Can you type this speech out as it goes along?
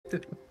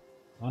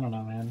I don't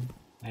know, man.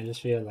 I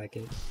just feel like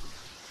it.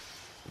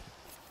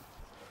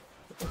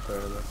 Fair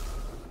enough.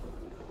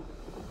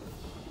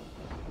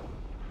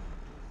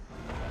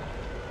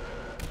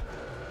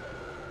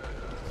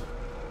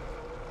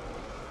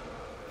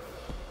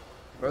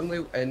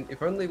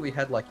 If only we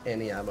had like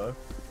any ammo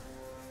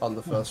on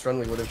the first run,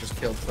 we would have just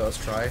killed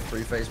first try,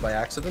 three-phase by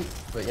accident.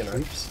 But you know.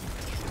 Oops.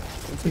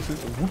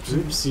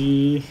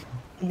 Oopsie.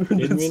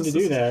 Didn't mean to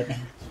do that.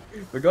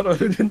 Forgot I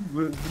didn't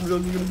realize we were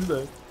gonna do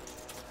that.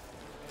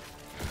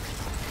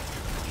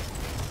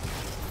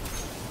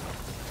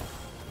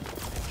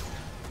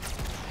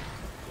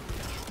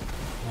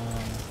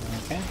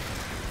 Okay.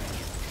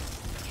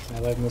 I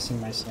love missing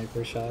my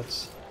sniper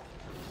shots.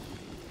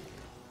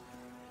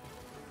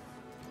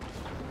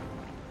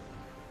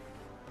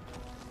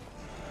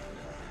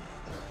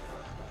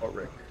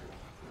 Oryx.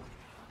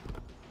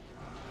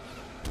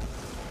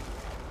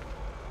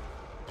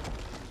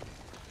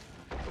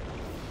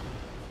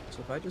 So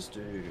if I just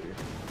do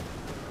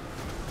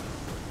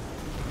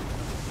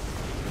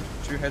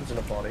 2 heads and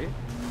a body,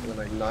 and then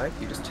I ignite,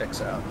 he just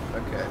ticks out.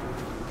 Okay.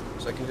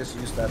 So I can just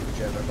use that to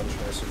gen a bunch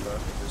of my super.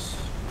 Just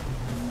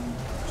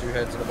 2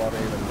 heads and a body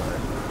and a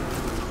knife.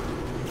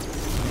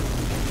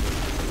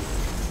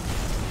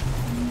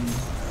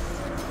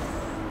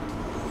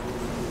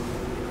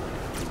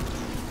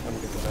 I'm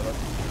good with that.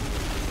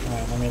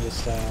 Alright, let me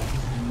just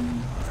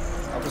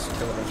I'll just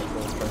kill a bunch of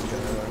bulls trying to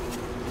generate.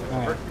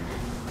 Alright.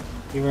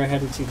 You were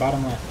headed to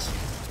bottom left.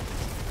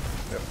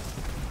 Yep.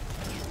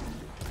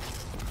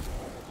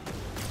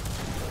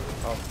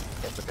 Oh,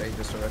 that's okay,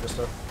 just to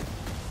register.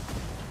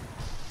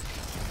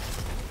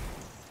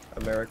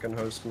 American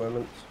host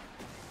moment.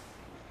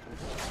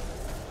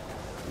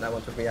 And that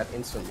one took me out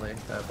instantly.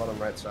 Bottom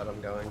right side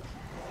I'm going.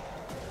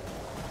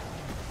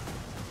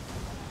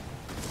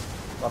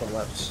 Bottom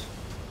left.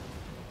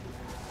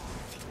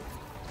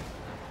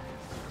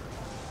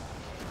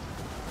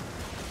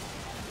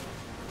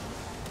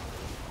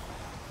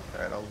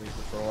 Alright, I'll leave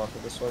the throw after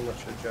this one, that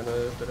should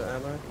generate a bit of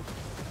ammo.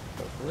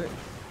 Hopefully.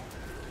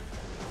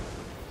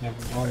 Yeah,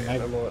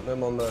 no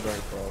more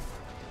murdering throw.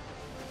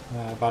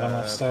 bottom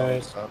left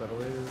side. I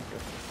believe.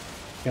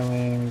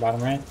 Killing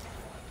bottom right.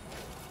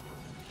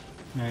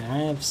 Alright, I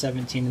have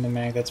 17 in the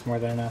mag, that's more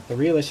than enough. The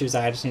real issue is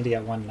I just need to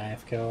get 1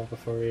 knife kill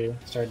before we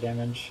start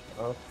damage.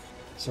 Oh.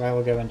 So I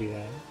will go and do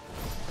that.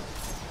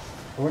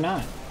 Or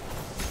not.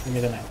 Give me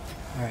the knife.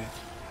 Alright.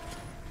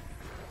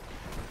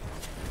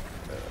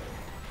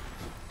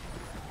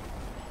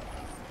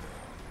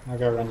 I'll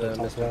go run to the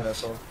top Mr. left.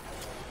 Vessel.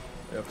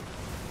 Yep.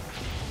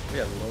 We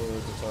had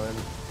loads of time.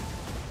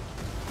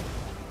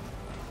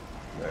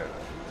 Alright.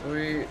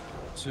 3,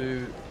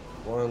 2,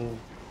 1,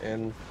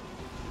 in.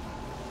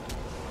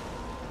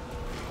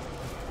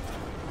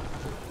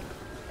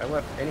 I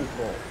left any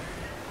full.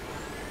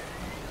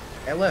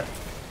 I left.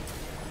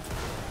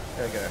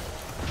 There we go.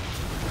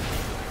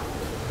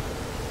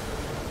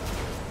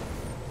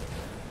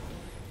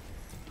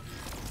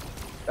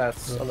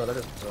 That's. Oh no, that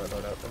isn't. Sorry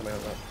about that. Never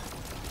mind that.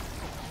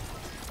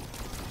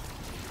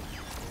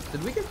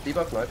 Did we get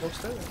debuff Nighthawks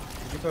there? Did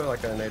you throw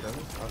like a nade on? I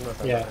don't know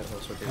if I Yeah,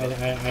 Nighthawks with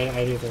debuff.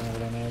 I do think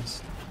of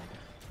nades.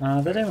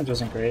 The damage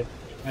wasn't great.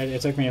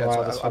 It took me a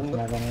while to swap them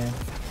out on here.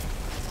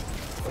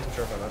 I wasn't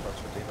sure if I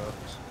Nighthawks with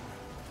debuffs.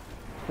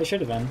 They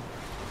should have been.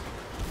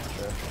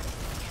 Yeah.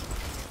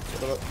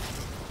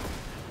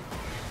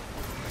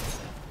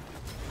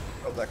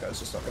 Oh, that guy's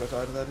just not gonna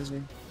die to that, is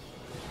he?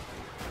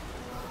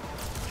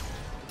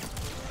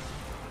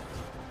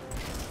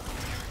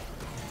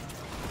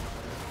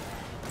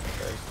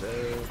 Guy's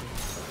dead.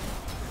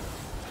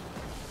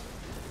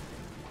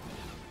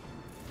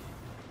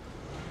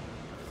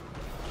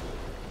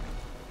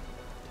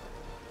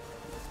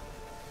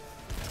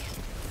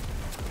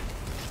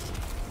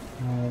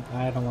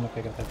 I don't want to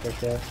pick up that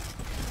brick yet.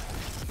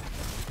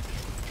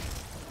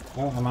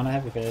 Oh, I'm on a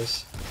heavy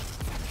phase.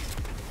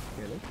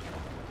 Really?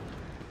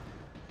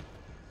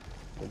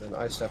 And then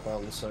I step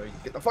on, so you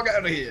get the fuck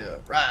out of here!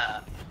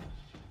 Rah!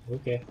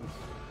 Okay.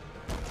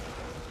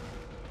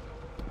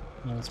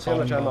 No, See how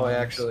much ammo I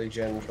actually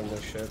gen from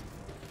this shit.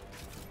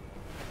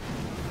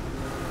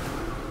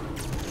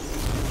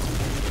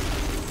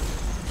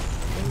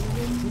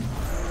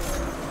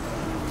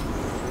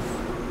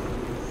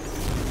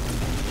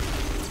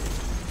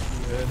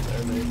 Good,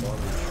 and a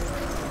body.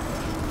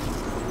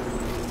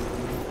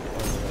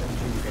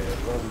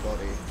 One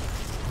body.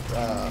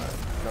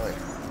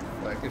 Knife.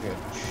 That gives me a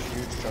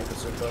huge chunk of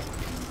super.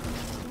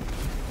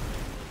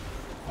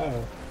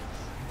 Oh.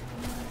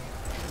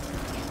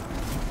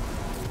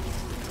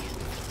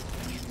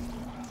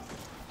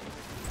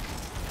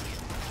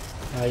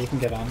 You can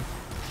get on.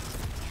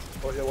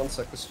 Oh yeah, one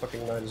sec, this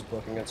fucking knight is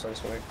blocking it, so I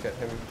just want to get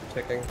him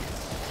ticking.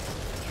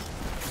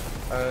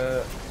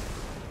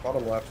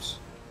 Bottom left.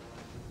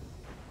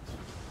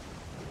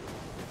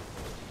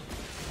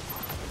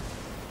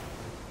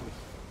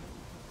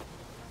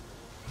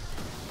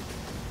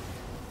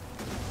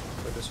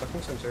 But this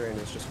fucking Centurion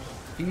is just...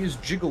 He is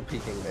jiggle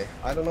peeking me.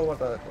 I don't know what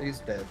that... He's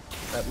dead.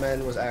 That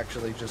man was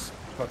actually just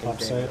fucking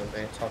gaming on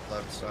me. Top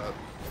left side.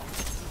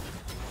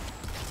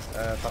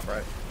 Top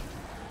right.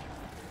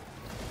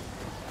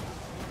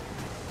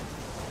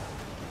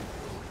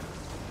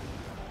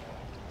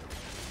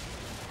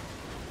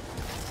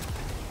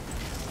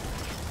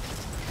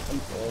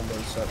 I'm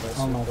almost at my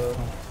Oh my super.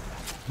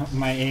 god.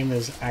 My aim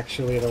is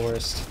actually the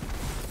worst.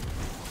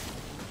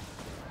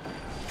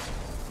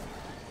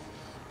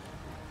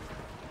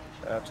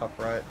 Top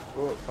right.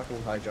 Oh,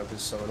 fucking high jump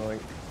is so annoying.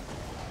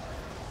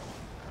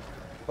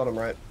 Bottom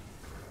right.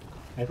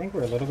 I think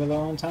we're a little bit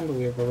low on time, but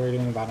we're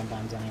doing bottom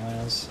bombs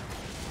anyways.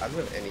 I don't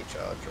have any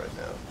charge right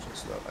now, which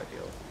is not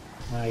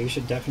ideal. You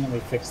should definitely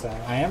fix that.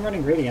 I am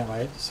running Radiant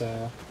Light, so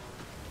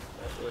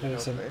That would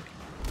help me.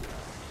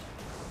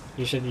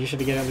 you should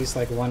get at least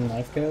like one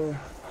knife kill.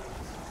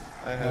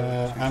 I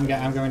have I'm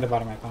going to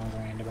bottom right. I'm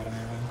going into bottom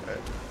right. Okay.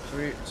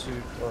 3, 2,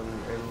 1,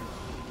 and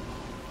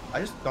I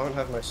just don't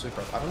have my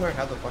super up. I don't know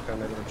how the fuck I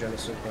made a Regena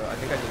super. I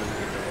think I didn't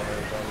need the one I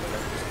done, and I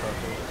just can't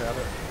do it without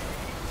it.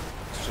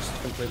 It's just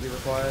completely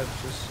required,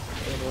 which is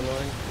a little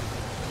annoying.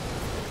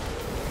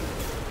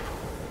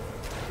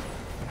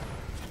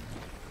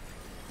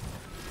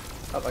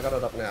 Oh, I got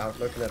it up now.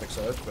 No kinetic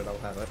surge, but I'll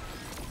have it.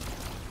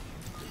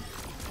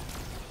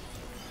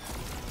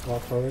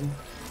 Walk forward.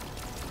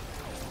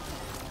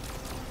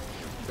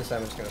 This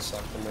damage is gonna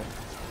suck for me.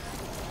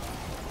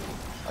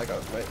 I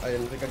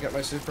didn't think I'd get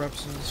my super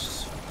ups.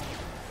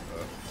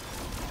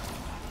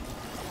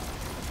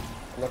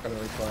 I'm not gonna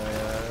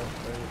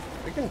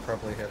replay. We can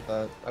probably hit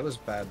that. That was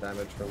bad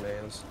damage for me.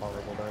 It was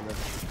horrible damage.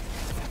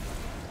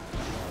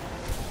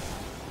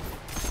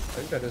 I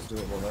think that is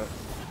doable though.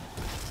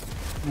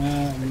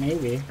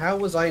 Maybe. How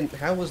was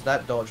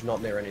that dodge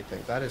not near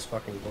anything? That is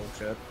fucking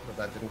bullshit. But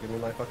that didn't give me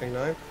my fucking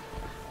knife.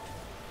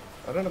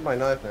 I don't have my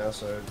knife now,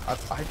 so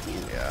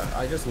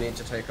I just need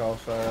to take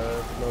off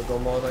no-go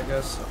mod, I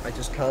guess. I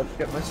just can't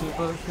get my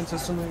super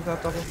consistently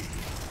without double.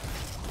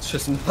 It's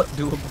just not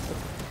doable.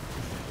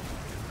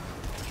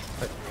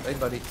 Hey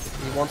buddy,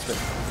 he wants me.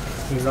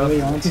 He really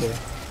wants you.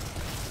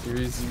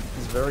 He's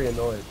very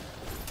annoyed.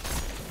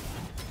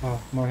 Oh,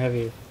 more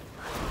heavy.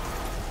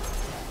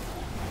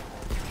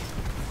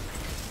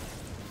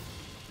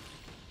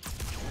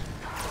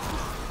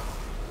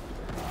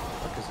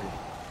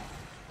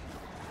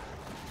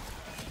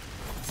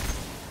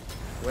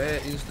 Where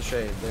is the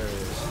shade? There he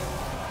is.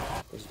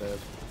 He's dead.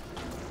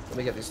 Let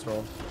me get this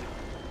troll.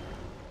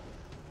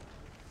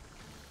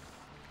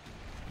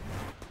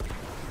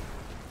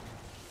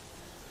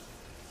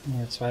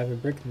 Yeah, so I have a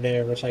brick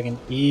there, which I can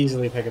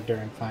easily pick up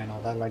during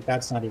final.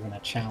 That's not even a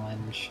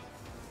challenge.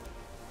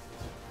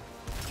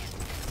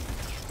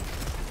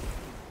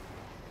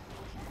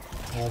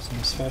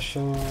 Some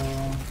special.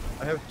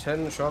 I have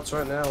 10 shots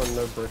right now and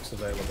no bricks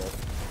available.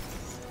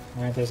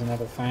 Alright, there's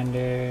another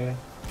finder.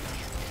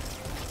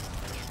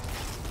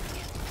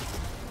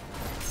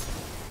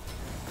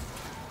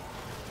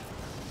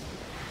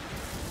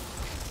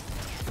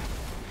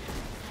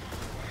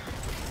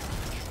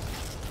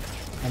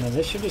 And then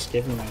this should just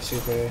give me my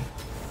super.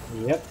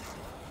 Yep.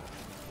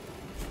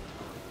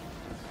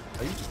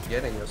 Are you just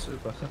getting your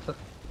super?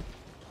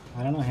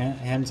 I don't know,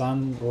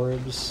 hands-on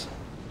orbs.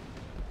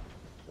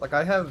 Like,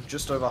 I have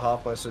just over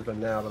half my super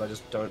now, but I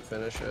just don't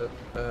finish it.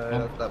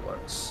 That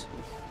works.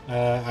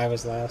 I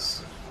was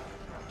last.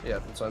 Yeah,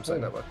 that's what I'm saying,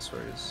 that works.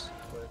 Where is...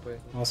 Wait.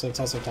 Also, it's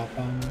also top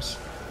bombs.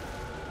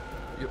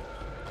 Yep.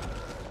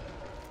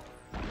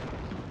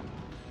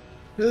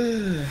 I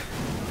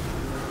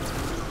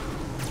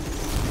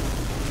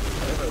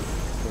have a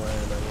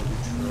plan I will be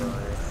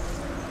trying.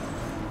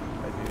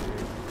 I do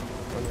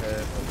one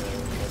head and then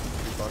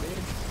two body.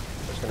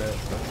 Just gonna...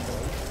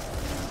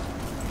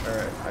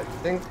 Alright, I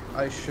think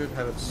I should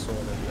have it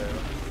sorted now.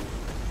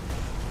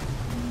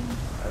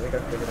 I think I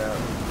figured out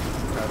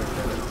how to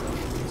get it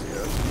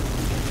easier.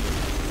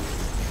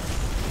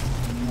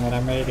 Alright,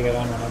 I'm ready to get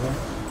on whenever.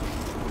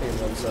 Give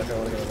me 1 second, I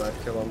want to get a knife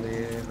kill on the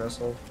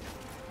vessel.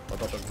 I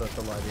thought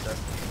the light either.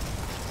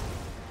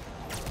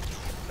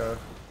 Go.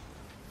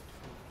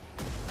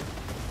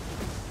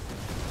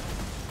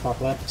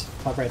 Top left,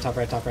 top right, top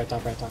right, top right,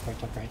 top right, top right,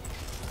 top right.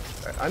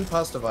 Alright, I'm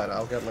past divider,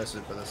 I'll get my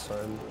super this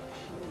time.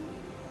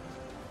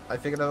 I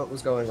figured out what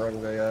was going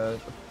wrong. The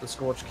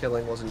Scorch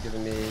killing wasn't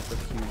giving me the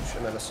huge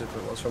amount of super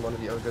it was from one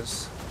of the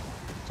ogres.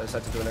 So I just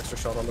had to do an extra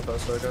shot on the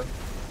first ogre.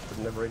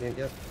 Didn't have Radiant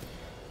yet.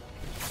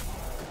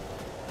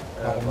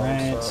 Bottom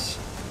right.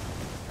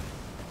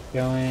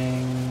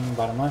 Going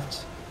bottom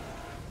left.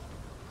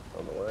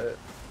 On the way.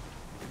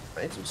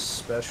 I need some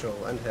special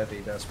and heavy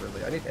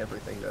desperately. I need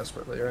everything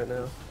desperately right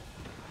now.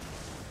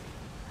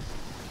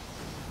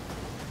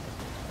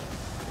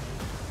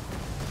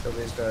 Kill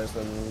these guys,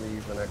 then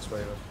leave the next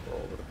wave of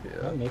all would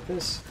appear. Did I make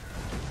this?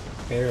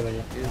 Barely.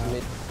 Use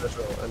me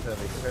special and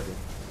heavy. Heavy.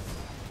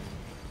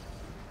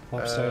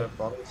 Top start.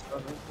 Bottom.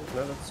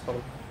 No, that's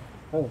bottom.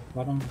 Oh,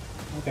 bottom.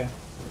 Okay.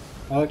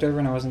 I looked over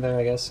and I wasn't there,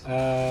 I guess.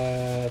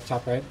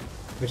 Top right,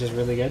 which is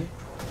really good.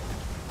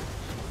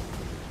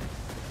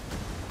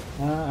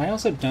 I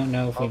also don't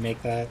know if we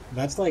make that.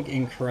 That's like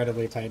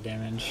incredibly tight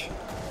damage.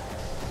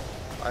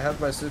 I have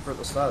my super at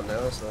the start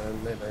now, so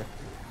maybe.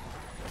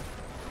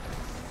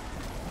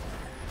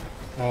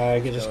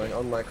 You could just... Going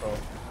on my call.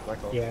 My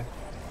call. Yeah.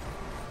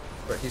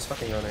 But he's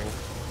fucking running.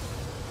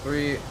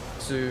 3,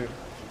 2,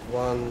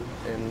 1,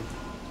 in.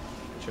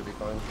 It should be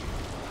fine.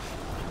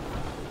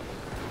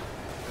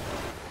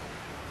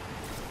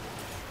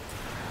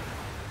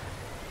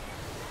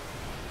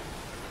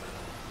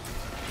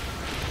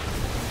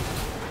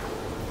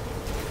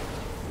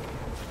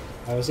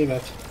 I will see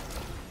that.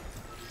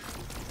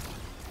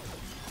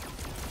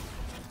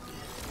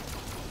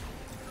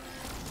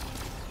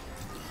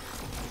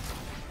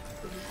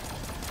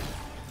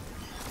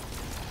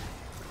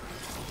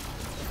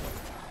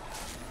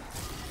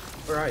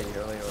 Where are you?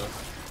 Oh, you are.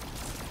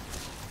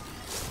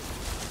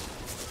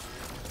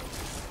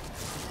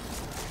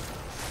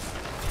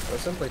 We're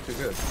simply too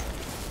good.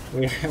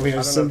 We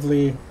are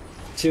simply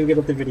too good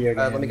at the video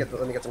game. Let me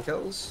get some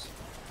kills.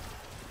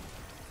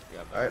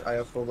 Yep. Alright, I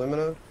have full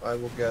Lumina. I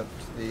will get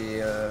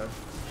the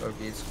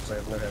OGs because I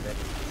have no heavy.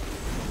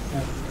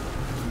 Yeah.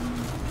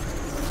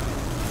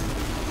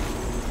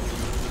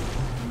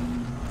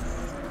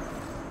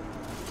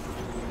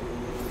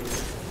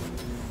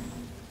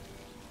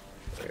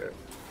 There you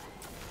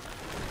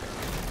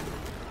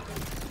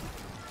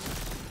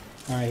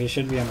go. Alright, he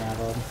should be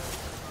unraveled.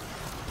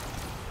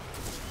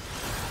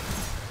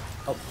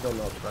 Oh, no,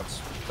 no, that's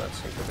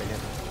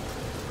inconvenient.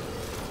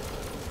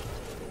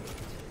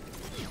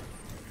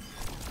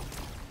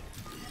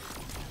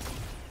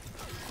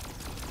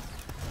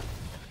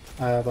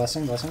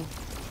 Blessing. Thank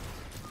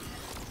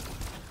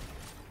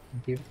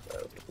you.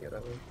 Yeah,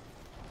 that one.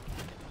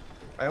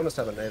 I almost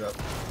have a nade up.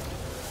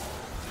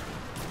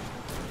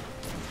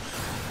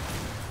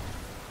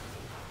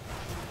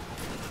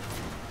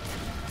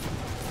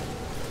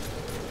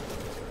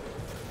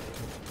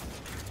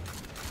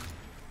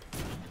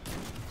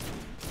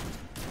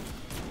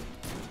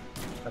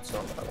 That's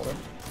not what I wanted.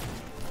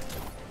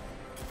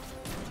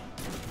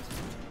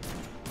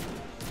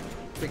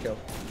 Big kill.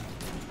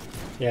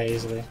 Yeah,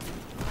 easily.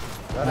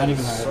 That Not is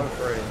even hard. so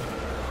free.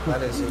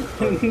 That is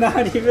incredible.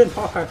 Not even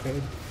hard.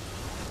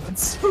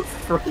 It's so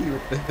free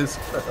with this.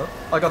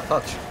 I got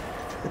touch.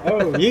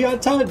 Oh, you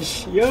got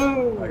touch!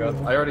 Yo!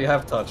 I already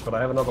have touch, but I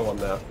have another one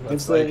now.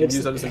 It's I the- can it's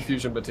use the- that as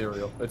infusion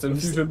material. It's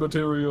infusion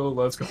material.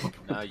 Let's go.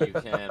 Now you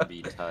can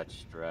be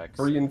touched, Rex.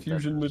 Free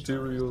infusion Definition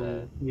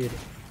material. is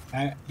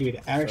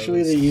Dude,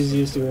 actually the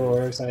easiest dual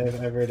Oryx I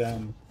have ever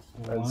done.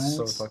 That's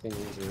so What? fucking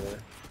easy. Yeah.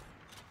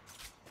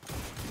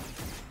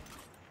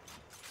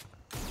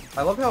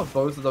 I love how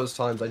both of those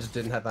times I just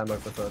didn't have ammo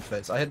for third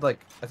phase. I had like,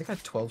 I think I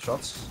had 12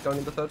 shots going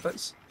into third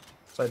phase.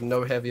 So I had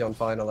no heavy on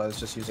final, I was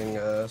just using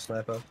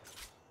sniper.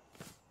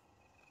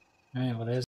 Alright, well there's